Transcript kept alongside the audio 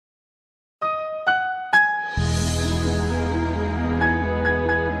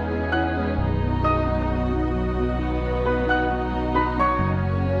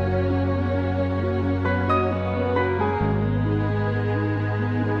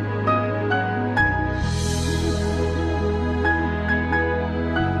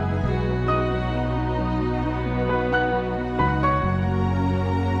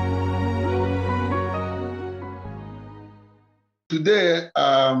today,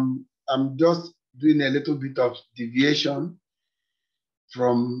 I'm just doing a little bit of deviation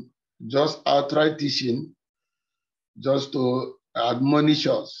from just outright teaching, just to admonish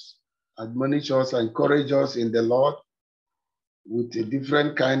us, encourage us in the Lord with a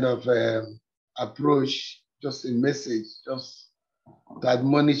different kind of approach, just a message, just to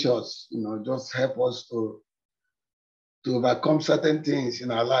admonish us, just help us to overcome certain things in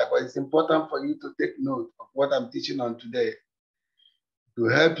our life. But it's important for you to take note of what I'm teaching on today. To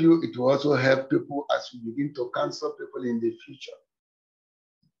help you, it will also help people as we begin to counsel people in the future.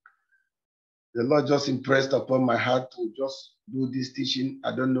 The Lord just impressed upon my heart to just do this teaching.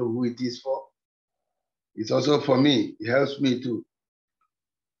 I don't know who it is for. It's also for me. It helps me too.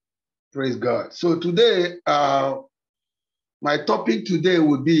 Praise God. So today, my topic today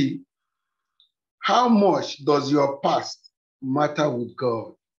would be, how much does your past matter with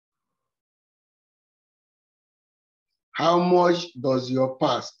God? How much does your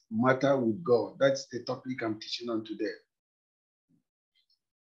past matter with God? That's the topic I'm teaching on today.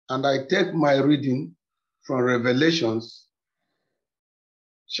 And I take my reading from Revelations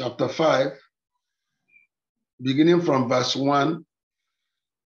chapter 5, beginning from verse 1,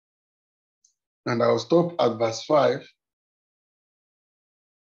 and I'll stop at verse 5.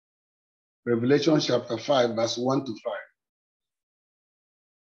 Revelation chapter 5, verse 1 to 5.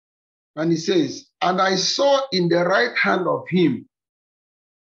 And he says, and I saw in the right hand of him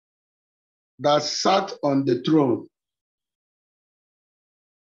that sat on the throne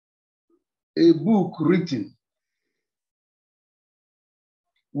a book written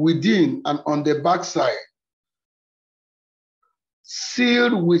within and on the backside,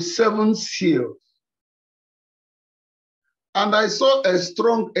 sealed with 7 seals. And I saw a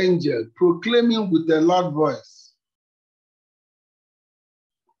strong angel proclaiming with a loud voice,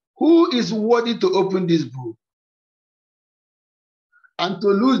 who is worthy to open this book and to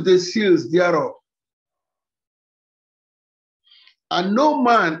loose the seals thereof? And no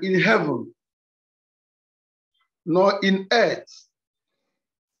man in heaven, nor in earth,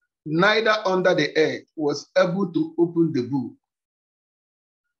 neither under the earth, was able to open the book,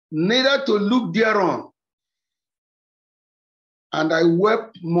 neither to look thereon. And I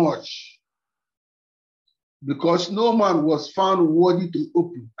wept much, because no man was found worthy to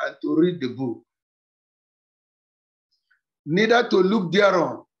open and to read the book, neither to look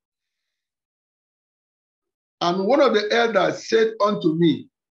thereon. And one of the elders said unto me,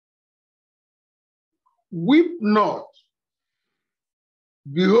 weep not.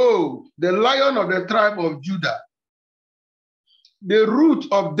 Behold, the Lion of the tribe of Judah, the root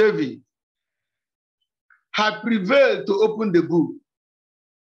of David, had prevailed to open the book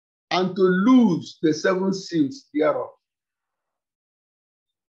and to loose the 7 seals thereof.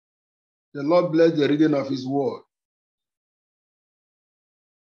 The Lord bless the reading of his word.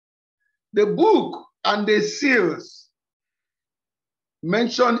 The book and the seals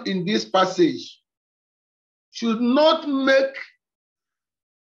mentioned in this passage should not make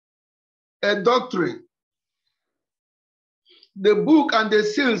a doctrine. The book and the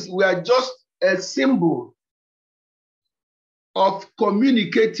seals were just a symbol of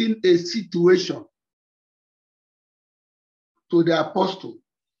communicating a situation to the apostle.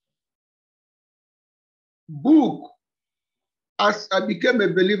 Book, as I became a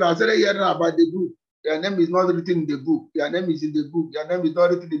believer, I started hearing about the book. Your name is not written in the book. Your name is in the book. Your name is not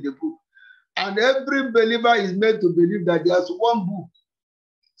written in the book. And every believer is made to believe that there's one book.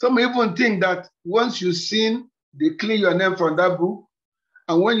 Some even think that once you sin, they clean your name from that book.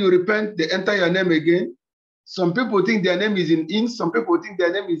 And when you repent, they enter your name again. Some people think their name is in ink. Some people think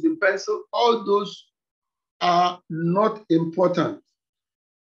their name is in pencil. All those are not important.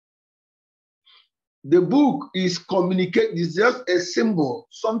 The book is just a symbol,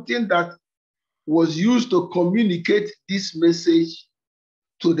 something that was used to communicate this message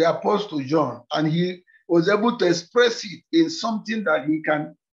to the Apostle John. And he was able to express it in something that he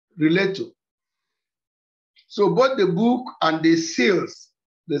can relate to. So both the book and the seals,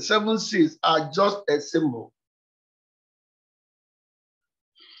 the 7 seals, are just a symbol.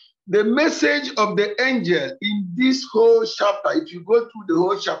 The message of the angel in this whole chapter, if you go through the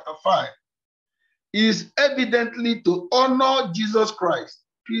whole chapter 5, is evidently to honor Jesus Christ,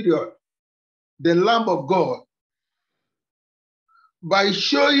 period, the Lamb of God, by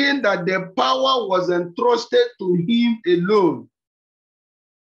showing that the power was entrusted to him alone.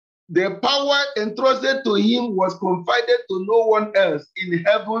 The power entrusted to him was confided to no one else in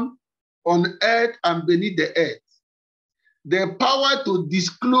heaven, on earth, and beneath the earth. The power to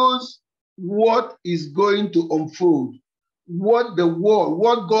disclose what is going to unfold, what the world,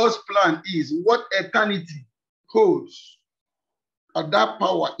 what God's plan is, what eternity holds. And that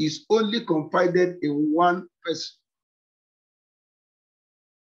power is only confided in one person.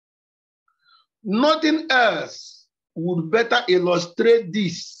 Nothing else would better illustrate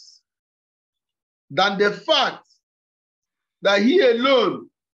this than the fact that he alone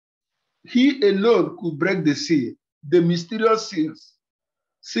could break the seal, the mysterious seals,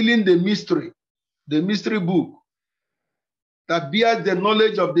 sealing the mystery book that bears the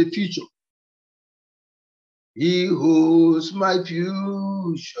knowledge of the future. He holds my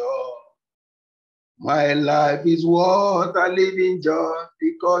future. My life is worth a living just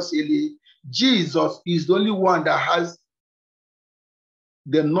because he lives. Jesus is the only one that has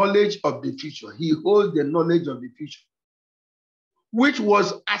the knowledge of the future. He holds the knowledge of the future, which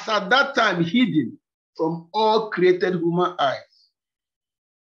was as at that time hidden from all created human eyes.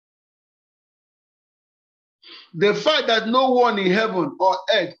 The fact that no one in heaven or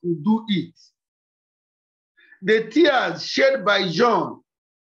earth could do it. The tears shed by John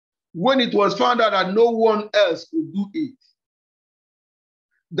when it was found out that no one else could do it.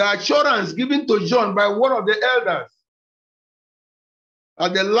 The assurance given to John by one of the elders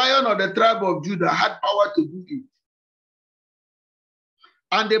that the Lion of the tribe of Judah had power to do it.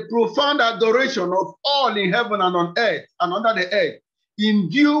 And the profound adoration of all in heaven and on earth and under the earth in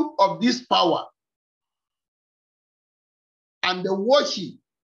view of this power and the worship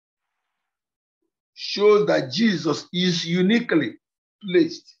shows that Jesus is uniquely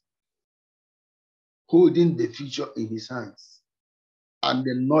placed, holding the future in his hands and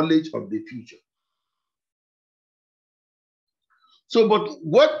the knowledge of the future. So, but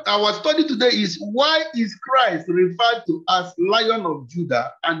what our study today is, why is Christ referred to as Lion of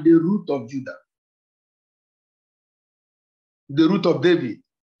Judah and the Root of Judah? The Root of David.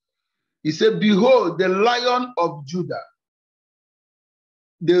 He said, behold, the Lion of Judah,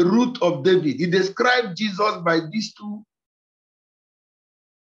 the Root of David. He described Jesus by these two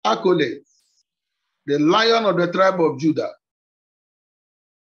accolades. The Lion of the tribe of Judah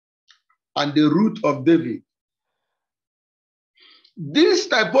and the Root of David. These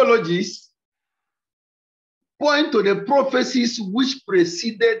typologies point to the prophecies which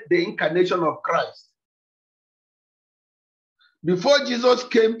preceded the incarnation of Christ. Before Jesus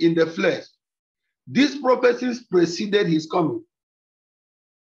came in the flesh, these prophecies preceded his coming.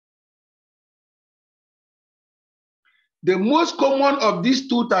 The most common of these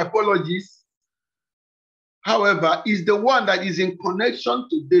two typologies, however, is the one that is in connection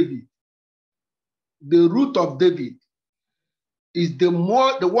to David. The root of David is the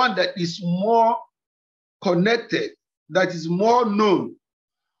one that is more connected, that is more known,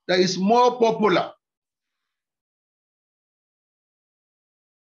 that is more popular.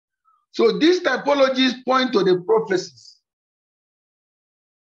 So these typologies point to the prophecies.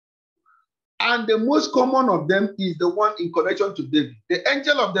 And the most common of them is the one in connection to David. The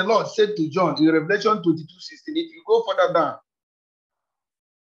angel of the Lord said to John in Revelation 22:16, if you go further down,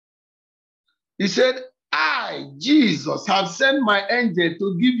 he said, I, Jesus, have sent my angel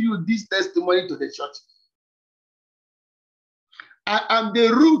to give you this testimony to the churches. I am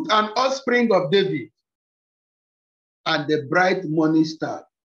the root and offspring of David and the bright morning star.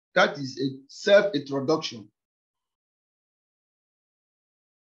 That is a self-introduction.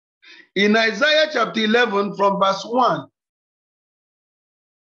 In Isaiah chapter 11 from verse 1,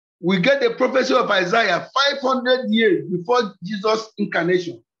 we get the prophecy of Isaiah 500 years before Jesus'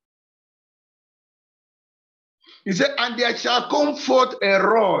 incarnation. He said, and there shall come forth a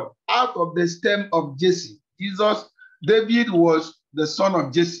rod out of the stem of Jesse. David was the son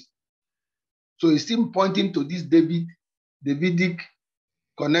of Jesse. So he's still pointing to this Davidic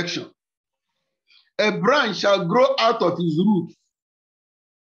connection. A branch shall grow out of his root.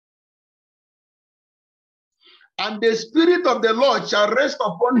 And the Spirit of the Lord shall rest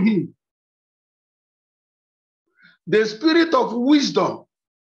upon him. The Spirit of wisdom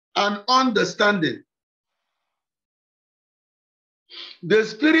and understanding. The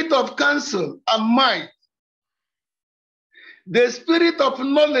Spirit of counsel and might. The Spirit of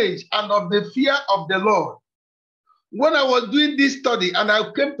knowledge and of the fear of the Lord. When I was doing this study and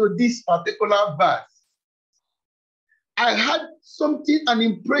I came to this particular verse, I had an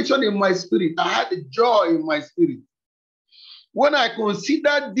impression in my spirit. I had a joy in my spirit. When I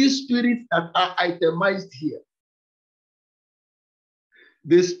considered these spirits that are itemized here,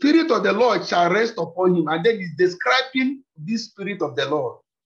 the Spirit of the Lord shall rest upon him. And then he's describing this Spirit of the Lord.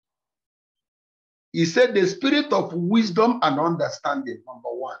 He said the Spirit of wisdom and understanding, number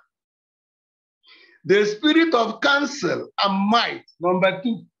one. The Spirit of counsel and might, number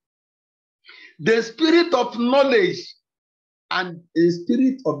two. The Spirit of knowledge and the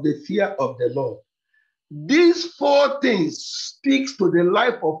Spirit of the fear of the Lord. These four things speaks to the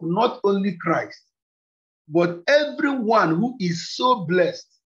life of not only Christ, but everyone who is so blessed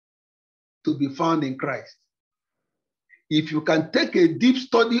to be found in Christ. If you can take a deep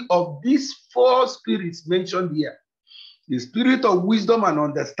study of these four spirits mentioned here, the spirit of wisdom and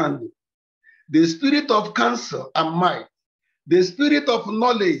understanding, the spirit of counsel and might, the spirit of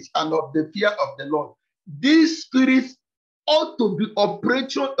knowledge and of the fear of the Lord, these spirits ought to be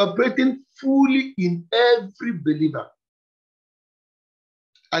operating fully in every believer.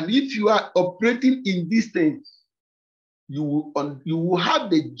 And if you are operating in these things, you will have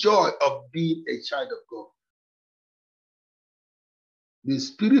the joy of being a child of God. The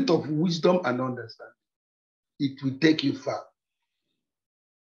spirit of wisdom and understanding, it will take you far.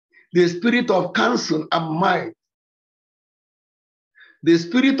 The spirit of counsel and might, the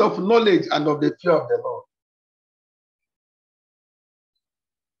spirit of knowledge and of the fear of the Lord.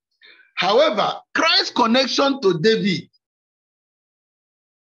 However, Christ's connection to David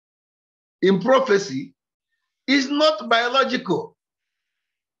in prophecy is not biological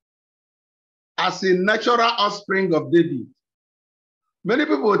as a natural offspring of David. Many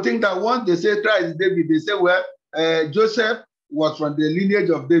people think that once they say Christ is David, they say, well, Joseph was from the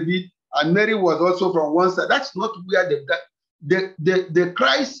lineage of David and Mary was also from one side. That's not where the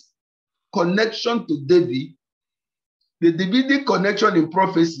Christ connection to David, the Davidic connection in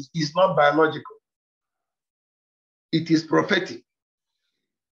prophecy is not biological. It is prophetic.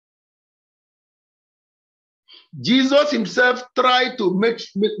 Jesus himself tried to make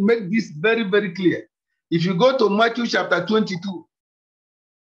this very, very clear. If you go to Matthew chapter 22,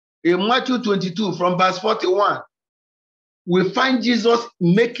 in Matthew 22 from verse 41, we find Jesus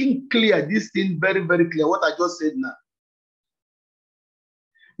making clear this thing very, very clear, what I just said now.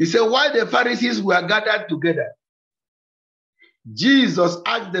 He said, while the Pharisees were gathered together, Jesus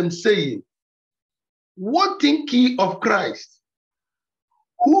asked them, saying, what think ye of Christ?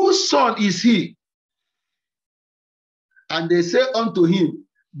 Whose son is he? And they say unto him,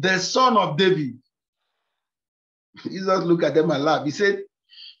 the son of David. Jesus looked at them and laughed.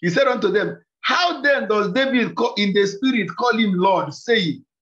 He said unto them, how then does David in the spirit call him Lord, saying,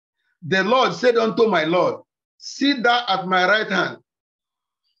 the Lord said unto my Lord, sit thou at my right hand,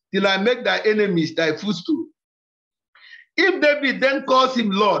 till I make thy enemies thy footstool. If David then calls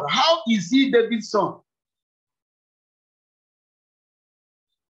him Lord, how is he David's son?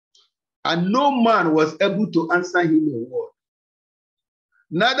 And no man was able to answer him a word.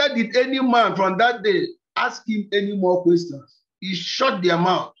 Neither did any man from that day ask him any more questions. He shut their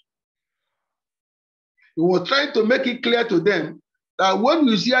mouth. He was trying to make it clear to them that when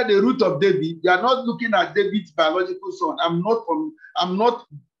you hear the root of David, you are not looking at David's biological son. I'm not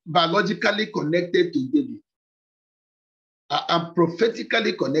biologically connected to David. I am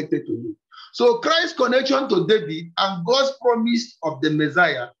prophetically connected to him. So Christ's connection to David and God's promise of the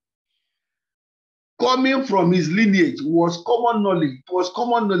Messiah coming from his lineage was common knowledge,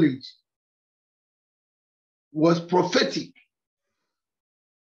 was prophetic.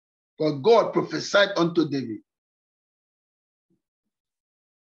 But God prophesied unto David.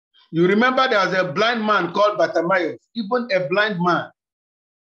 You remember there was a blind man called Bartimaeus. Even a blind man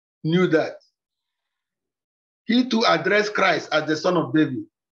knew that. He too addressed Christ as the son of David.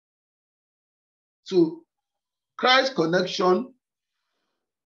 So Christ's connection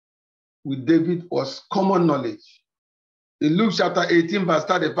with David was common knowledge. In Luke chapter 18, verse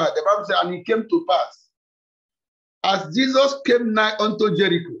 35, the Bible says, and it came to pass, as Jesus came nigh unto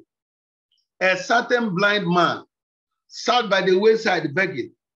Jericho, a certain blind man sat by the wayside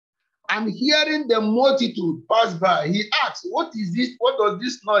begging. And hearing the multitude pass by, he asked, what is this? What does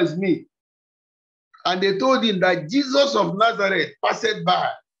this noise mean? And they told him that Jesus of Nazareth passed by.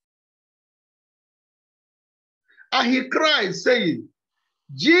 And he cried, saying,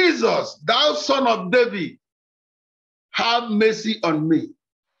 Jesus, thou son of David, have mercy on me.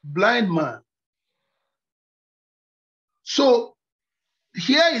 Blind man. So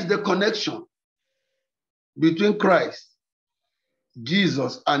here is the connection between Christ,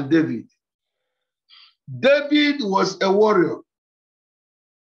 Jesus, and David. David was a warrior.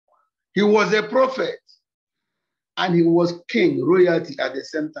 He was a prophet. And he was king, royalty at the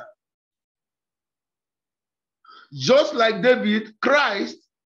same time. Just like David, Christ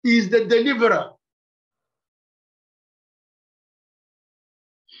is the deliverer.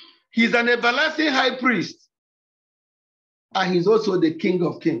 He's an everlasting high priest. And he's also the King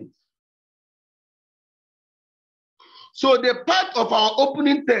of Kings. So the part of our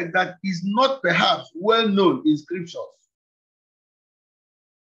opening text that is not perhaps well known in scriptures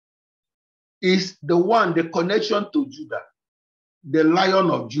is the one, the connection to Judah, the Lion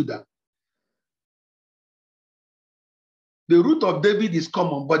of Judah. The root of David is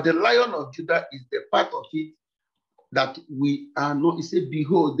common, but the Lion of Judah is the part of it that we are not. He said,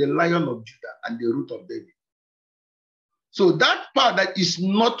 behold, the Lion of Judah and the root of David. So that part that is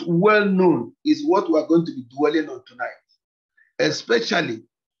not well known is what we are going to be dwelling on tonight. Especially,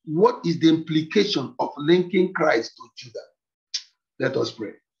 what is the implication of linking Christ to Judah? Let us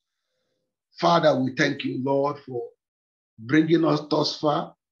pray. Father, we thank you, Lord, for bringing us thus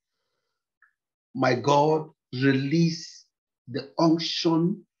far. My God, release the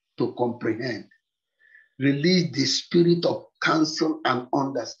unction to comprehend. Release the spirit of counsel and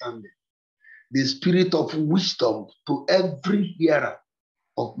understanding. The spirit of wisdom to every hearer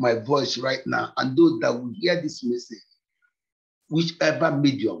of my voice right now, and those that will hear this message, whichever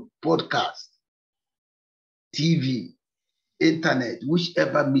medium, podcast, TV, internet,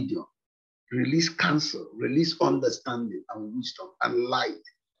 whichever medium, release counsel, release understanding and wisdom and light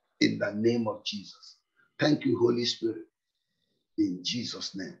in the name of Jesus. Thank you, Holy Spirit. In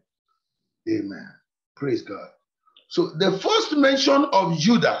Jesus' name, amen. Praise God. So the first mention of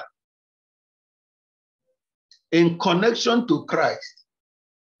Judah in connection to Christ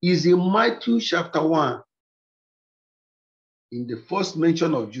is in Matthew chapter 1. In the first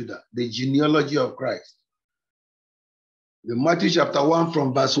mention of Judah, the genealogy of Christ. The Matthew chapter 1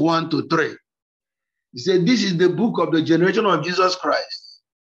 from verse 1 to 3. He said, this is the book of the generation of Jesus Christ,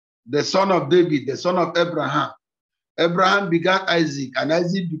 the son of David, the son of Abraham. Abraham begat Isaac, and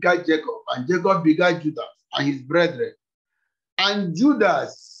Isaac begat Jacob, and Jacob begat Judah and his brethren. And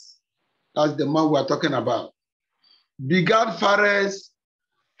Judas, that's the man we are talking about, begat Phares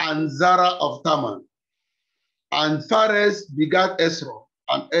and Zara of Tamar. And Phares begat Esron,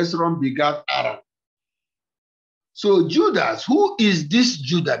 and Esron begat Aram. So Judas, who is this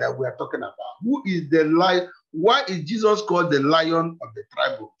Judah that we are talking about? Who is the lion? Why is Jesus called the Lion of the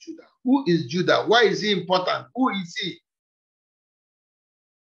tribe of Judah? Who is Judah? Why is he important? Who is he?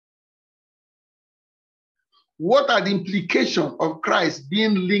 What are the implications of Christ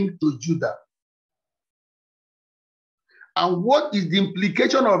being linked to Judah? And what is the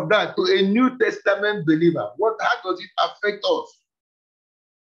implication of that to a New Testament believer? How does it affect us?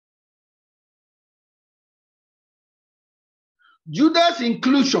 Judah's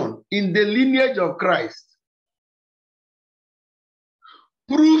inclusion in the lineage of Christ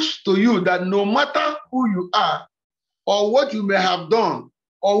proves to you that no matter who you are, or what you may have done,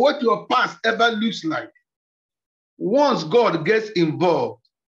 or what your past ever looks like, once God gets involved,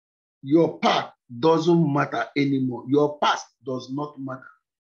 your path doesn't matter anymore. Your past does not matter.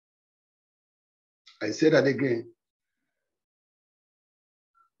 I say that again.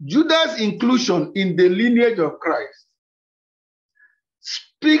 Judah's inclusion in the lineage of Christ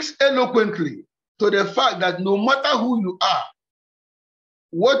speaks eloquently to the fact that no matter who you are,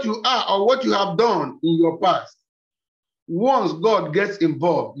 or what you have done in your past, once God gets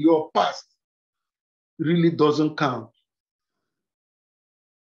involved, your past really doesn't count.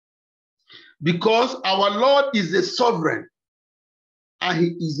 Because our Lord is a sovereign and he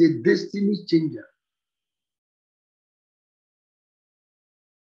is a destiny changer.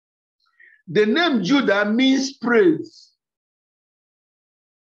 The name Judah means praise.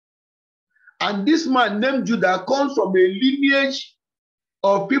 And this man named Judah comes from a lineage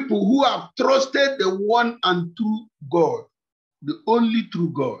of people who have trusted the one and true God, the only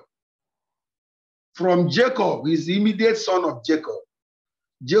true God. From Jacob, his immediate son of Jacob.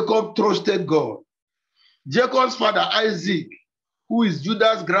 Jacob trusted God. Jacob's father, Isaac, who is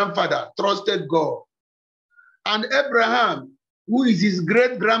Judah's grandfather, trusted God. And Abraham, who is his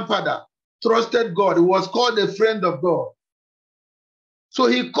great-grandfather, trusted God. He was called a friend of God.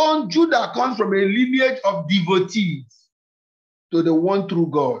 So Judah comes from a lineage of devotees to the one true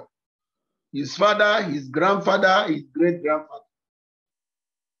God. His father, his grandfather, his great-grandfather.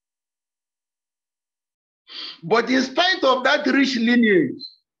 But in spite of that rich lineage,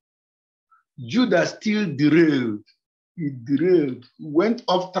 Judah still derailed. He derailed, went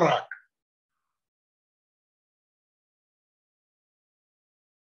off track.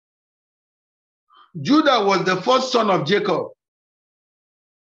 Judah was the first son of Jacob.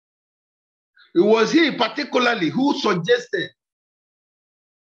 It was he particularly who suggested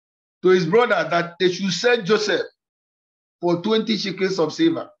to his brother that they should sell Joseph for 20 shekels of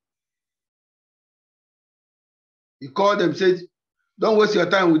silver. He called them, said, don't waste your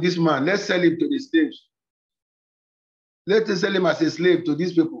time with this man. Let's sell him to the slaves. Let's sell him as a slave to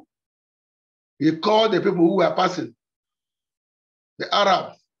these people. He called the people who were passing. The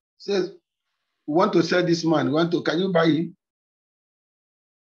Arabs says, we want to sell this man. Can you buy him?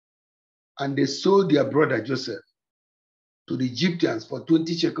 And they sold their brother Joseph to the Egyptians for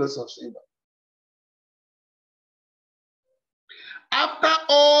 20 shekels of silver. After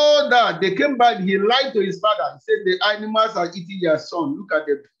all that, they came back. He lied to his father. He said, the animals are eating your son. Look at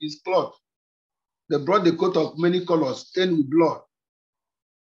his cloth. They brought the coat of many colors, stained with blood.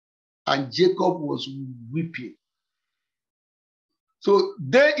 And Jacob was weeping. So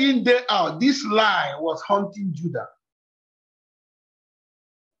day in, day out, this lie was haunting Judah.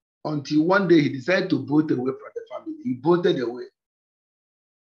 Until one day he decided to bolt away from the family. He bolted away.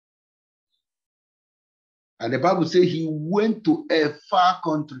 And the Bible says he went to a far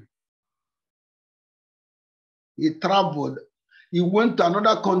country. He traveled. He went to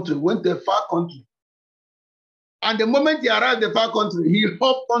another country, went to a far country. And the moment he arrived in the far country, he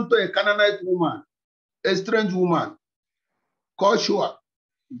hopped onto a Canaanite woman, a strange woman called Shua.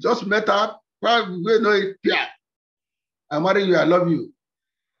 He just met her. We know it. Yeah. I marry you. I love you.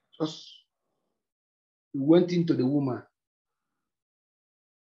 Just he went into the woman.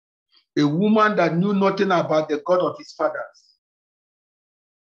 A woman that knew nothing about the God of his fathers.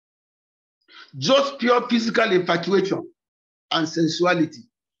 Just pure physical infatuation and sensuality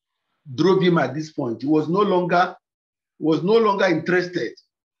drove him at this point. He was no longer interested.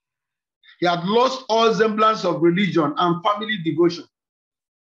 He had lost all semblance of religion and family devotion.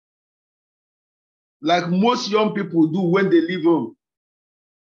 Like most young people do when they leave home.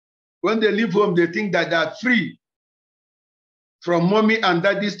 When they leave home, they think that they are free from mommy and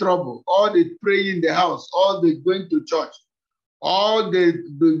daddy's trouble. All the praying in the house, all the going to church, all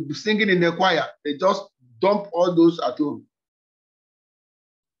the singing in the choir. They just dump all those at home.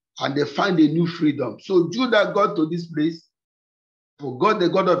 And they find a new freedom. So Judah got to this place, forgot the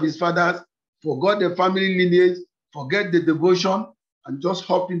God of his fathers, forgot the family lineage, forget the devotion, and just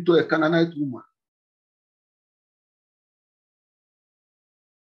hopped into a Canaanite woman.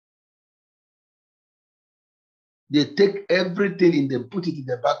 They take everything in them, put it in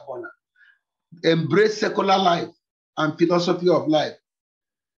the back burner, embrace secular life and philosophy of life.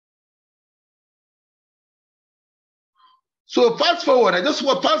 So fast forward, I just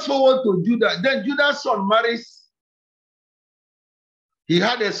want fast forward to Judah. Then Judah's son marries. He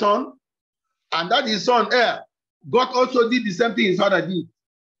had a son, and that his son, God also did the same thing his father did.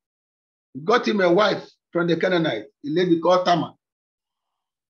 He got him a wife from the Canaanite, a lady called Tamar.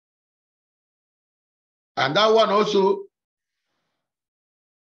 And that one also,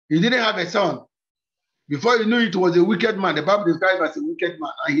 he didn't have a son. Before you knew it was a wicked man. The Bible described him as a wicked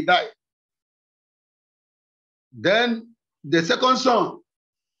man, and he died. Then the second son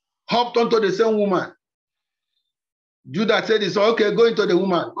hopped onto the same woman. Judah said, "It's okay, go into the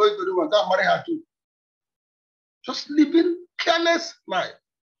woman, go into the woman, go marry her too." Just living careless life.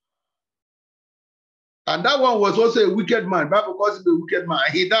 And that one was also a wicked man. The Bible calls him a wicked man,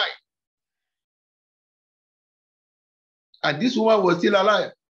 and he died. And this woman was still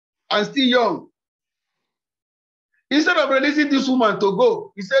alive and still young. Instead of releasing this woman to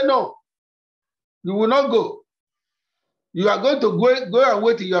go, he said, "No, you will not go. You are going to go and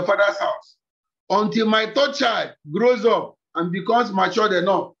wait in your father's house until my third child grows up and becomes matured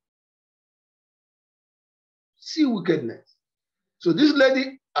enough." See wickedness. So this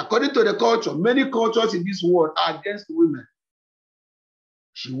lady, according to the culture, many cultures in this world are against women.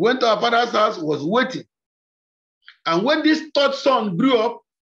 She went to her father's house, was waiting. And when this third son grew up,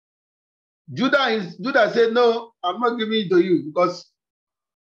 Judah said, "No, I'm not giving it to you because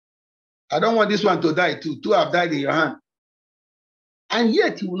I don't want this one to die too. Two have died in your hand." And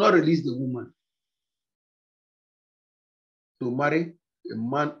yet he will not release the woman to marry a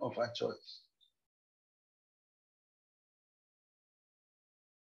man of her choice.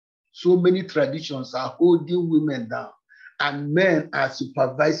 So many traditions are holding women down, and men are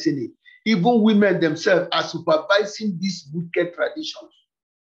supervising it. Even women themselves are supervising these wicked traditions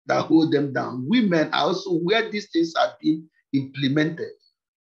that hold them down. Women are also where these things are being implemented.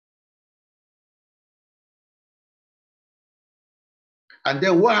 And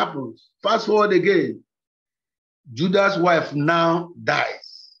then what happens? Fast forward again. Judah's wife now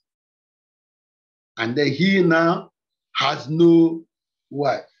dies. And then he now has no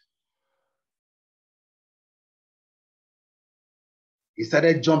wife. He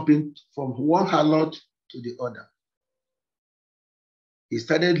started jumping from one harlot to the other. He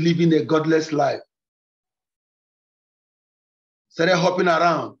started living a godless life. Started hopping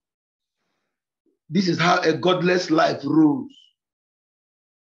around. This is how a godless life rules.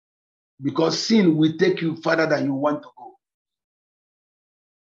 Because sin will take you further than you want to go.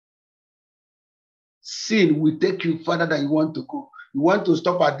 Sin will take you further than you want to go. You want to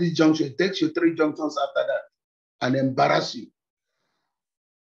stop at this junction, it takes you 3 junctions after that and embarrass you.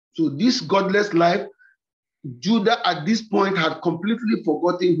 So this godless life, Judah at this point had completely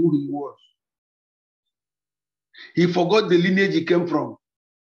forgotten who he was. He forgot the lineage he came from.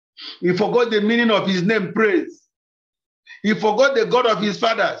 He forgot the meaning of his name, praise. He forgot the God of his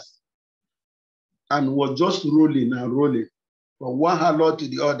fathers and was just rolling and rolling from one harlot to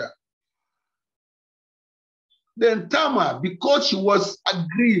the other. Then Tamar, because she was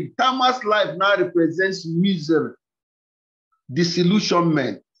aggrieved, Tamar's life now represents misery,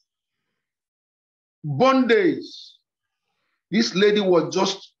 disillusionment, bondage. This lady was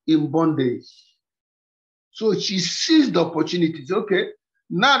just in bondage. So she seized the opportunity. Okay,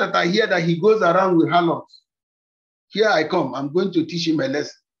 now that I hear that he goes around with harlots, here I come. I'm going to teach him a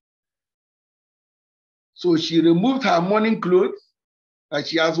lesson. So she removed her mourning clothes that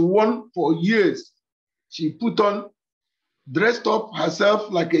she has worn for years. She put on, dressed up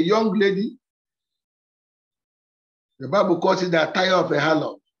herself like a young lady. The Bible calls it the attire of a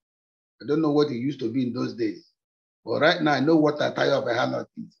harlot. I don't know what it used to be in those days. But right now, I know what the attire of a harlot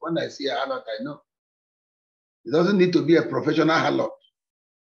is. When I see a harlot, I know. It doesn't need to be a professional harlot.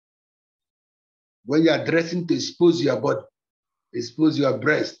 When you are dressing to expose your body, expose your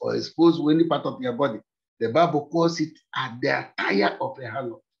breast, or expose any part of your body, the Bible calls it the attire of a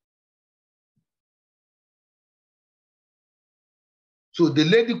harlot. So the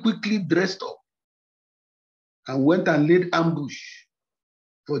lady quickly dressed up and went and laid ambush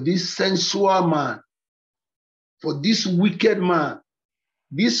for this sensual man, for this wicked man,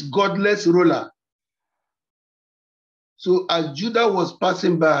 this godless ruler. So as Judah was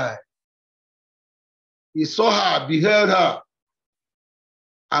passing by, he saw her, beheld her,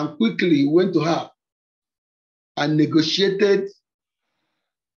 and quickly went to her and negotiated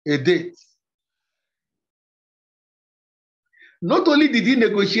a date. Not only did he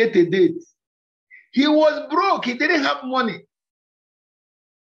negotiate a date, he was broke. He didn't have money.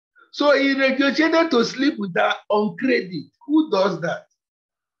 So he negotiated to sleep with her on credit. Who does that?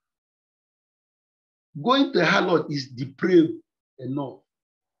 Going to a harlot is depraved enough.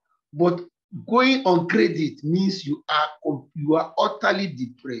 But going on credit means you are utterly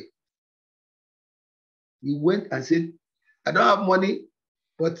depraved. He went and said, I don't have money,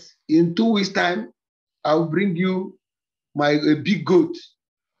 but in 2 weeks' time, I'll bring you a big goat.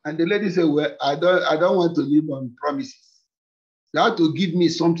 And the lady said, well, I don't want to live on promises. You have to give me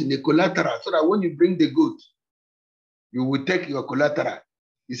something, a collateral, so that when you bring the goat, you will take your collateral.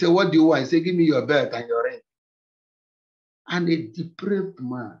 He said, what do you want? He said, give me your belt and your ring. And a depraved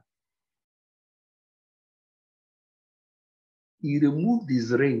man, he removed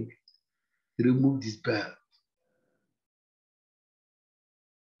his ring, he removed his belt.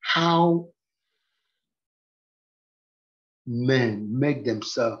 How men make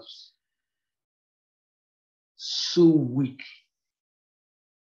themselves so weak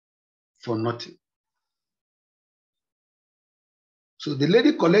for nothing. So the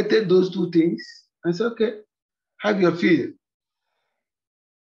lady collected those two things and said, okay, have your fill.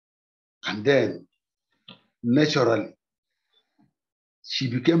 And then, naturally, she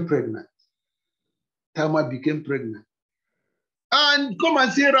became pregnant. Tamar became pregnant. And come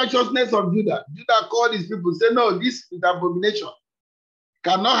and see righteousness of Judah. Judah called his people, say, no, this is abomination.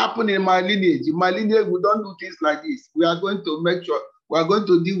 Cannot happen in my lineage. In my lineage, we don't do things like this. We are going to make sure, we are going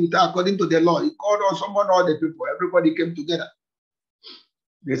to deal with her according to the law. He called on someone, all the people. Everybody came together.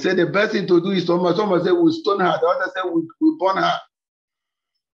 They said the best thing to do is someone said, we'll stone her. The other said, we'll burn her.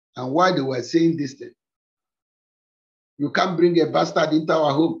 And why they were saying this thing? You can't bring a bastard into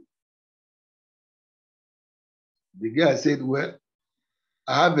our home. The girl said, well,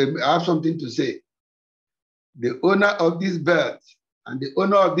 I have something to say. The owner of this belt and the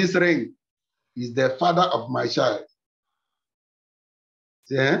owner of this ring is the father of my child.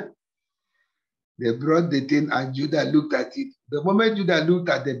 See, eh? They brought the thing and Judah looked at it. The moment Judah looked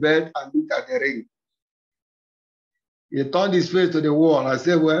at the belt and looked at the ring, he turned his face to the wall and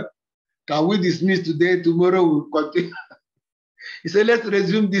said, well, can we dismiss today? Tomorrow we'll continue. He said, let's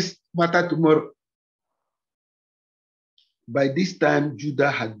resume this matter tomorrow. By this time,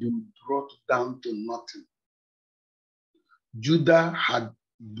 Judah had been brought down to nothing. Judah had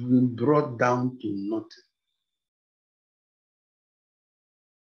been brought down to nothing.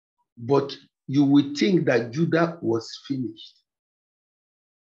 But you would think that Judah was finished.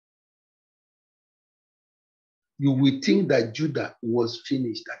 You would think that Judah was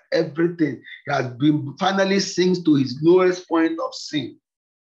finished, that everything has been finally sinks to his lowest point of sin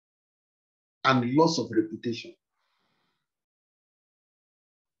and loss of reputation.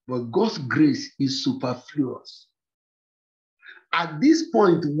 But God's grace is superfluous. At this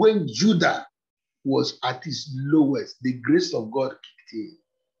point, when Judah was at his lowest, the grace of God kicked in.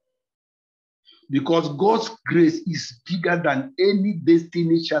 Because God's grace is bigger than any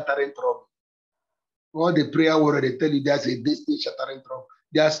destiny-shattering trouble. All the prayer warrior, they tell you there's a destiny shattering trouble.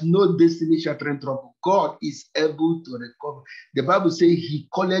 There's no destiny shattering trouble. God is able to recover. The Bible says he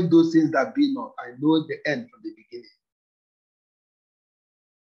called those things that be not. I know the end from the beginning.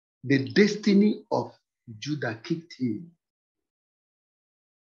 The destiny of Judah kicked in.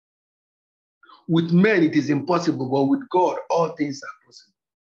 With men, it is impossible, but with God, all things are possible.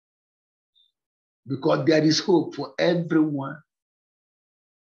 Because there is hope for everyone.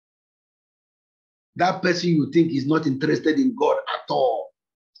 That person you think is not interested in God at all,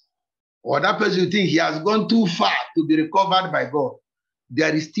 or that person you think he has gone too far to be recovered by God,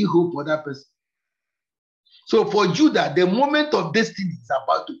 there is still hope for that person. So for Judah, the moment of destiny is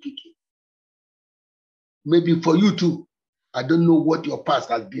about to kick in. Maybe for you too. I don't know what your past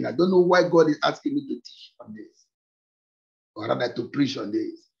has been. I don't know why God is asking me to teach on this, or rather to preach on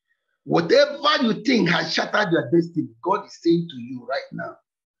this. Whatever you think has shattered your destiny, God is saying to you right now,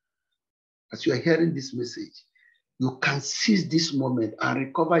 as you are hearing this message, you can seize this moment and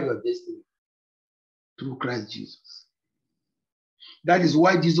recover your destiny through Christ Jesus. That is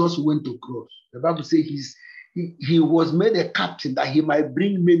why Jesus went to cross. The Bible says he was made a captain that he might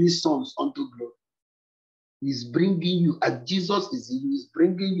bring many sons unto glory. He's bringing you, as Jesus is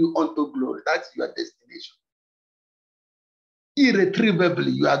bringing you unto glory. That's your destination.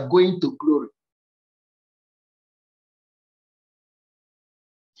 Irretrievably, you are going to glory.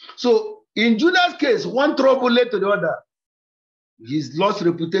 So in Judah's case, one trouble led to the other. He's lost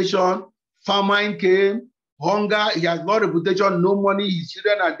reputation, famine came, hunger, he has lost reputation, no money, his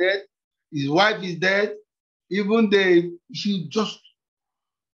children are dead, his wife is dead, even she just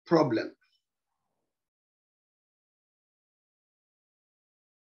problem.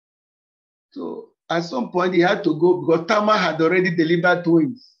 So at some point he had to go because Tamar had already delivered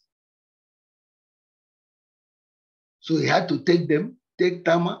twins. So he had to take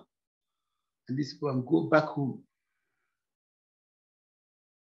Tamar and these people and go back home.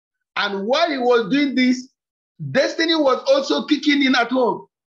 And while he was doing this, destiny was also kicking in at home.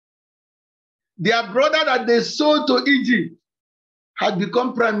 Their brother that they sold to Egypt had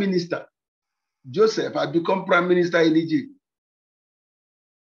become prime minister. Joseph had become prime minister in Egypt.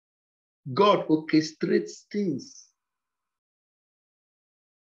 God orchestrates things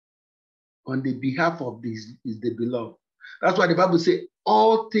on the behalf of the beloved. That's why the Bible says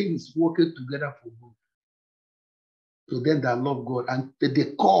all things work together for good to them that love God and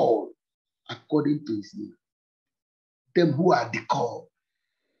they call according to his name. Them who are the called.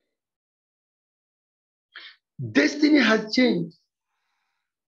 Destiny has changed.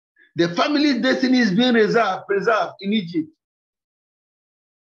 The family's destiny is being preserved in Egypt.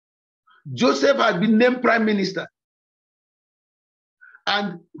 Joseph had been named prime minister.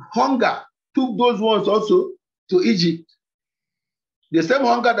 And hunger took those ones also to Egypt. The same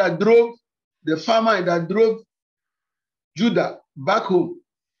hunger that drove the famine that drove Judah back home,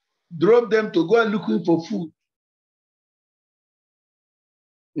 drove them to go and looking for food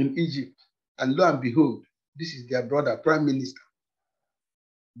in Egypt. And lo and behold, this is their brother, prime minister,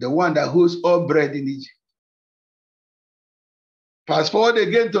 the one that holds all bread in Egypt. Fast forward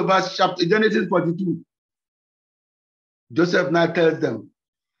again to Genesis 42. Joseph now tells them,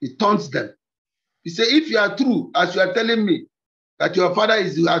 he taunts them. He said, if you are true, as you are telling me, that your father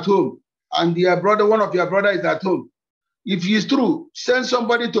is at home, and one of your brother is at home, if he is true, send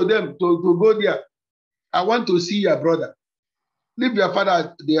somebody to them to go there. I want to see your brother. Leave your father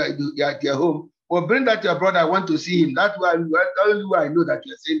at their home, or bring that your brother. I want to see him. That's why only I know that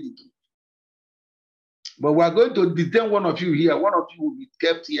you are saying the truth. But we are going to detain one of you here. One of you will be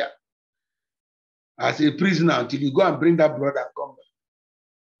kept here as a prisoner until you go and bring that brother and come back.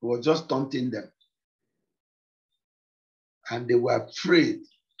 He was just taunting them. And they were afraid.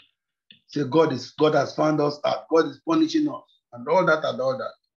 Say, God has found us out. God is punishing us. And all that and all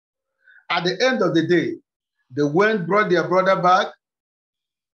that. At the end of the day, they brought their brother back,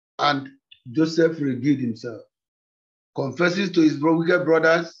 and Joseph revealed himself, confesses to his wicked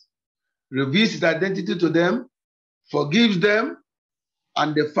brothers, reveals his identity to them, forgives them,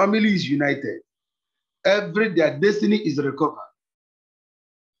 and the family is united. Their destiny is recovered.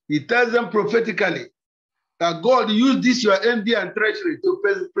 He tells them prophetically that God used this your envy and treachery to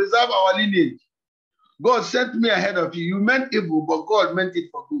preserve our lineage. God sent me ahead of you. You meant evil, but God meant it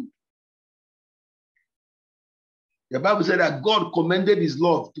for good. The Bible said that God commended his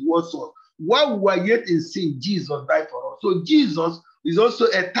love towards us. While we were yet in sin, Jesus died for us. So Jesus is also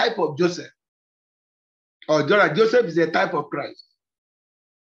a type of Joseph. Or Joseph is a type of Christ.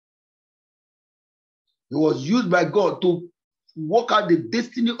 He was used by God to work out the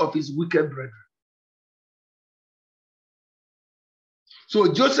destiny of his wicked brethren.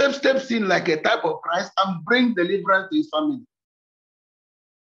 So Joseph steps in like a type of Christ and brings deliverance to his family.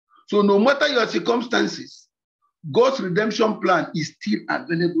 So no matter your circumstances, God's redemption plan is still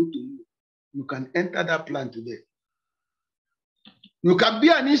available to you. You can enter that plan today. You can be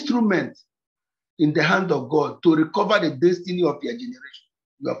an instrument in the hand of God to recover the destiny of your generation,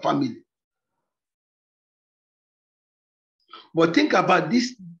 your family. But think about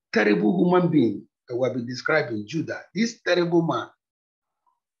this terrible human being that will be described in Judah, this terrible man.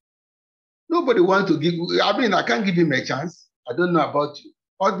 Nobody wants to give, I can't give him a chance. I don't know about you.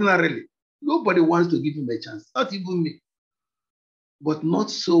 Ordinarily, nobody wants to give him a chance, not even me. But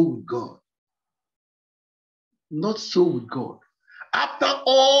not so with God. Not so with God. After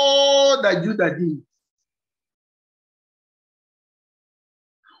all that Judah did,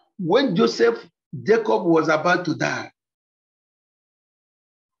 when Jacob was about to die,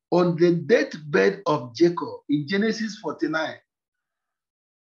 on the deathbed of Jacob, in Genesis 49,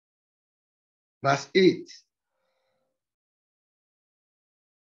 verse 8,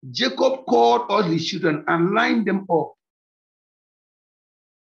 Jacob called all his children and lined them up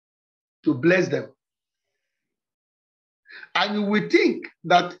to bless them. And you will think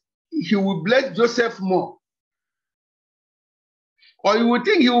that he will bless Joseph more. Or you will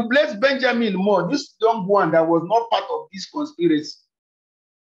think he will bless Benjamin more, this young one that was not part of this conspiracy.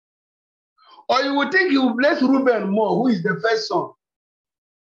 Or you will think he will bless Reuben more, who is the first son.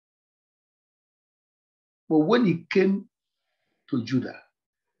 But when he came to Judah,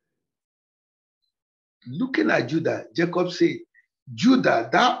 looking at Judah, Jacob said, Judah,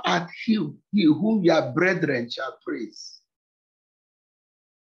 thou art he whom your brethren shall praise.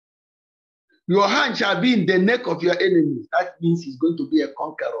 Your hand shall be in the neck of your enemies. That means he's going to be a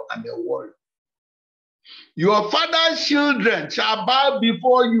conqueror and a warrior. Your father's children shall bow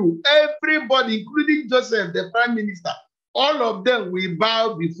before you. Everybody, including Joseph, the prime minister, all of them will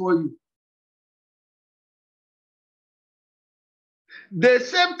bow before you. The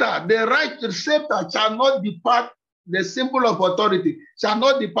scepter, the right scepter shall not depart, the symbol of authority shall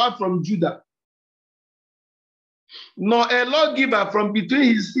not depart from Judah, nor a lawgiver from between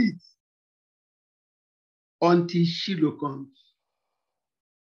his feet, until Shiloh comes,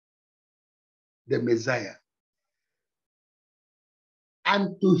 the Messiah.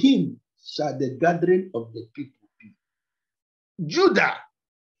 And to him shall the gathering of the people be. Judah,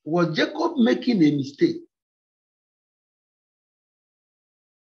 was Jacob making a mistake?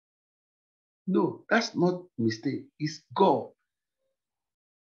 No, that's not a mistake. It's God.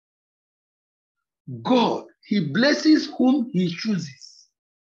 God, he blesses whom he chooses.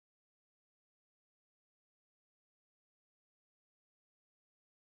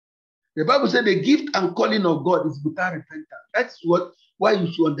 The Bible said the gift and calling of God is without repentance. That's why you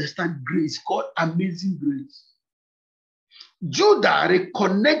should understand grace, called amazing grace. Judah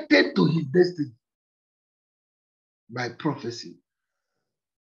reconnected to his destiny by prophecy.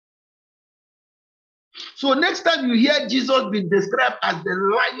 So next time you hear Jesus being described as the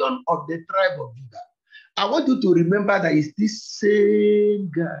Lion of the tribe of Judah, I want you to remember that it's this same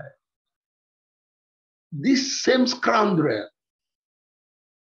guy, this same scoundrel,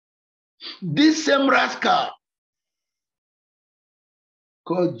 this same rascal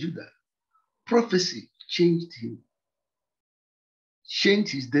called Judah. Prophecy changed him,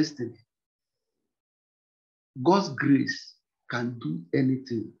 changed his destiny. God's grace can do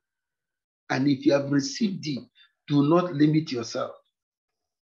anything. And if you have received it, do not limit yourself.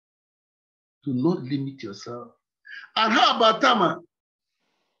 Do not limit yourself. And how about Tamar?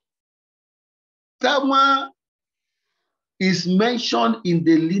 Tamar is mentioned in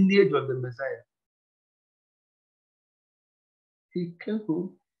the lineage of the Messiah. He came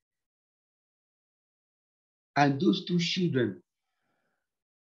home, and those two children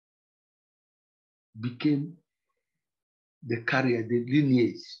became the carrier, the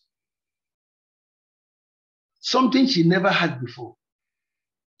lineage. Something she never had before.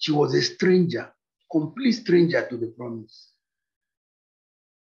 She was a stranger, complete stranger to the promise.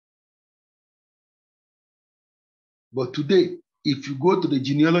 But today, if you go to the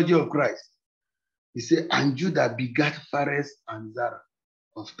genealogy of Christ, he said, and Judah begat Phares and Zara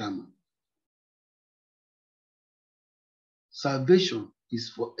of Tamar. Salvation is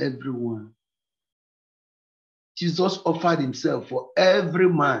for everyone. Jesus offered himself for every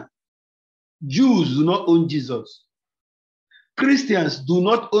man. Jews do not own Jesus. Christians do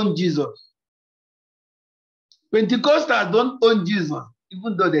not own Jesus. Pentecostals don't own Jesus,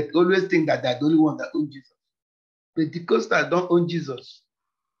 even though they always think that they're the only one that owns Jesus. Pentecostals don't own Jesus.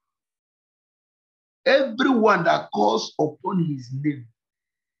 Everyone that calls upon his name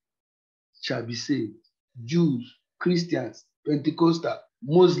shall be saved. Jews, Christians, Pentecostal,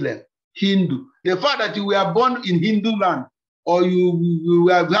 Muslim, Hindu. The fact that you were born in Hindu land or you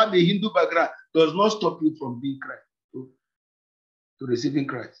have had a Hindu background does not stop you from being Christ, to receiving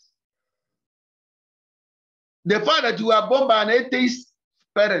Christ. The fact that you were born by an atheist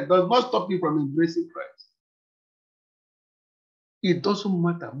parent does not stop you from embracing Christ. It doesn't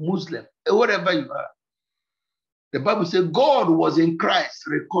matter, Muslim, wherever you are. The Bible says God was in Christ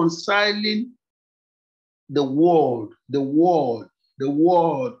reconciling the world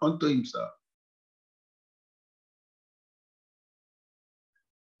unto himself.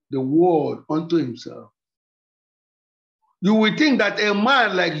 The world unto himself. You will think that a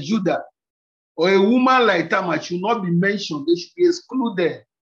man like Judah or a woman like Tamar should not be mentioned. They should be excluded.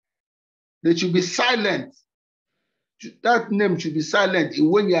 They should be silent. That name should be silent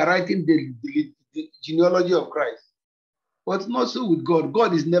when you are writing the genealogy of Christ. But not so with God.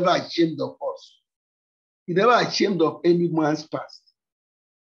 God is never ashamed of us. He's never ashamed of any man's past.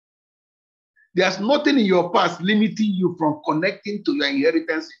 There's nothing in your past limiting you from connecting to your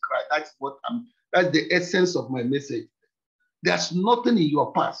inheritance in Christ. That's the essence of my message. There's nothing in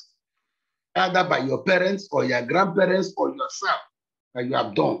your past, either by your parents or your grandparents or yourself, that you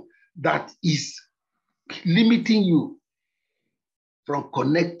have done, that is limiting you from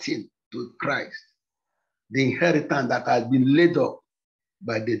connecting to Christ, the inheritance that has been laid up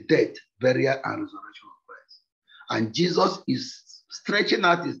by the death, burial, and resurrection of Christ. And Jesus is stretching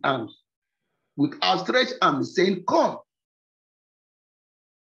out his arms with outstretched arms, saying, come,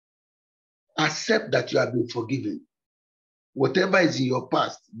 accept that you have been forgiven. Whatever is in your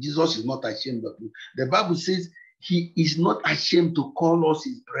past, Jesus is not ashamed of you. The Bible says he is not ashamed to call us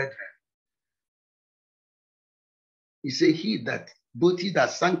his brethren. He said, both he that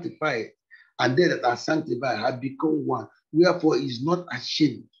sanctified and they that are sanctified have become one. Wherefore he is not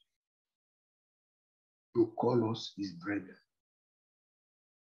ashamed to call us his brethren.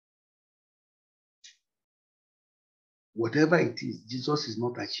 Whatever it is, Jesus is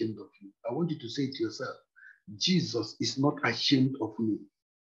not ashamed of you. I want you to say to yourself, Jesus is not ashamed of me.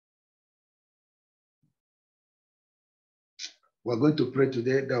 We're going to pray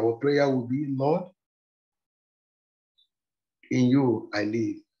today that our prayer will be, Lord, in you I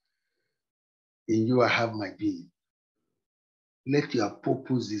live. In you I have my being. Let your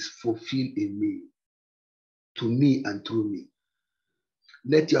purposes fulfill in me, to me and through me.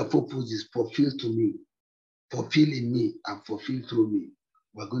 Let your purposes fulfill to me, fulfill in me and fulfill through me.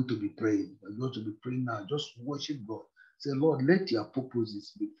 We're going to be praying. We're going to be praying now. Just worship God. Say, Lord, let your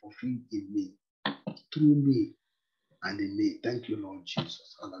purposes be fulfilled in me, through me, and in me. Thank you, Lord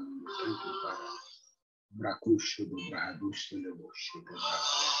Jesus. Hallelujah. Thank you, Father.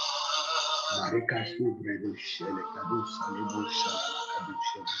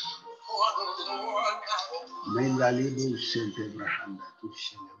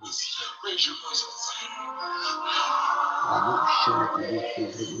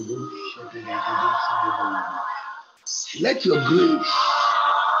 Let your grace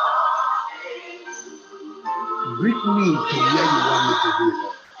bring me to where you want me to be,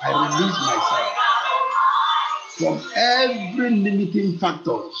 Lord. I release myself from every limiting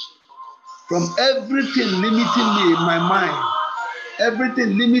factors, from everything limiting me in my mind,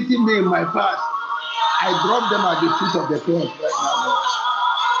 everything limiting me in my past. I drop them at the foot of the cross right now, Lord.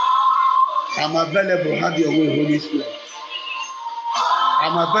 I'm available. Have your way, Holy Spirit.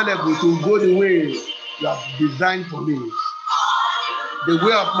 I'm available to go the way you have designed for me. The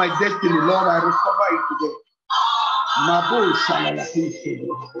way of my destiny, Lord, I recover it today.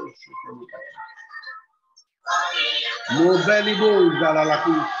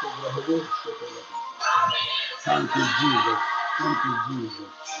 Thank you, Jesus. Thank you,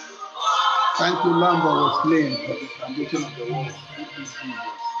 Jesus. Thank you, Lamb that was slain for the foundation of the world. Thank you,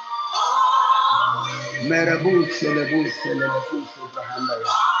 Jesus. Merabu Selebu Selebu Sobrahandaya.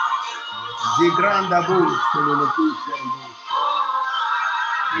 Zigranda Bu Selebu Selebu.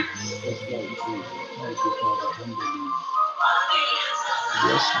 Yes, Lord Jesus. Thank you, Father. Hallelujah.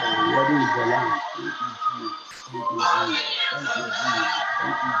 Yes, Lord. What is the Lamb? Thank you, Jesus. Thank you, Jesus. Thank you, Jesus.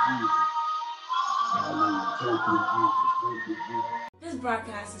 Thank you, Jesus. Hallelujah. Thank you, Jesus. Thank you, Jesus. This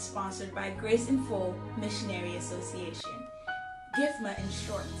broadcast is sponsored by Grace in Full Missionary Association, GIFMA in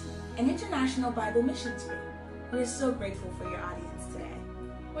short, an international Bible missions group. We are so grateful for your audience today.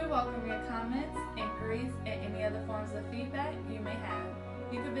 We welcome your comments, inquiries, and any other forms of feedback you may have.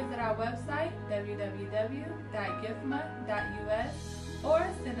 You can visit our website, www.gifma.us, or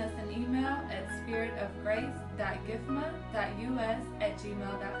send us an email at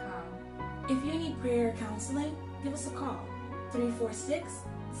spiritofgrace.gifma.us@gmail.com. If you need prayer or counseling, give us a call,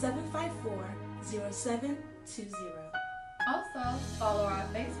 346-754-0720. Also, follow our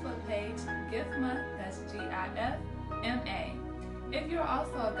Facebook page, GIFMA, that's GIFMA. If you're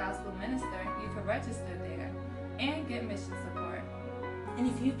also a gospel minister, you can register there and get mission support. And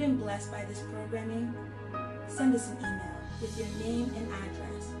if you've been blessed by this programming, send us an email with your name and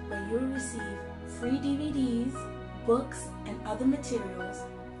address where you will receive free DVDs, books, and other materials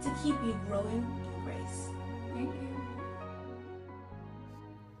to keep you growing in grace. Thank you.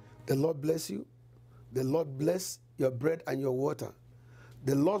 The Lord bless you. The Lord bless your bread and your water.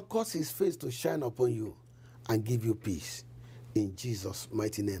 The Lord cause his face to shine upon you and give you peace. In Jesus'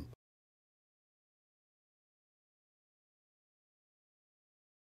 mighty name.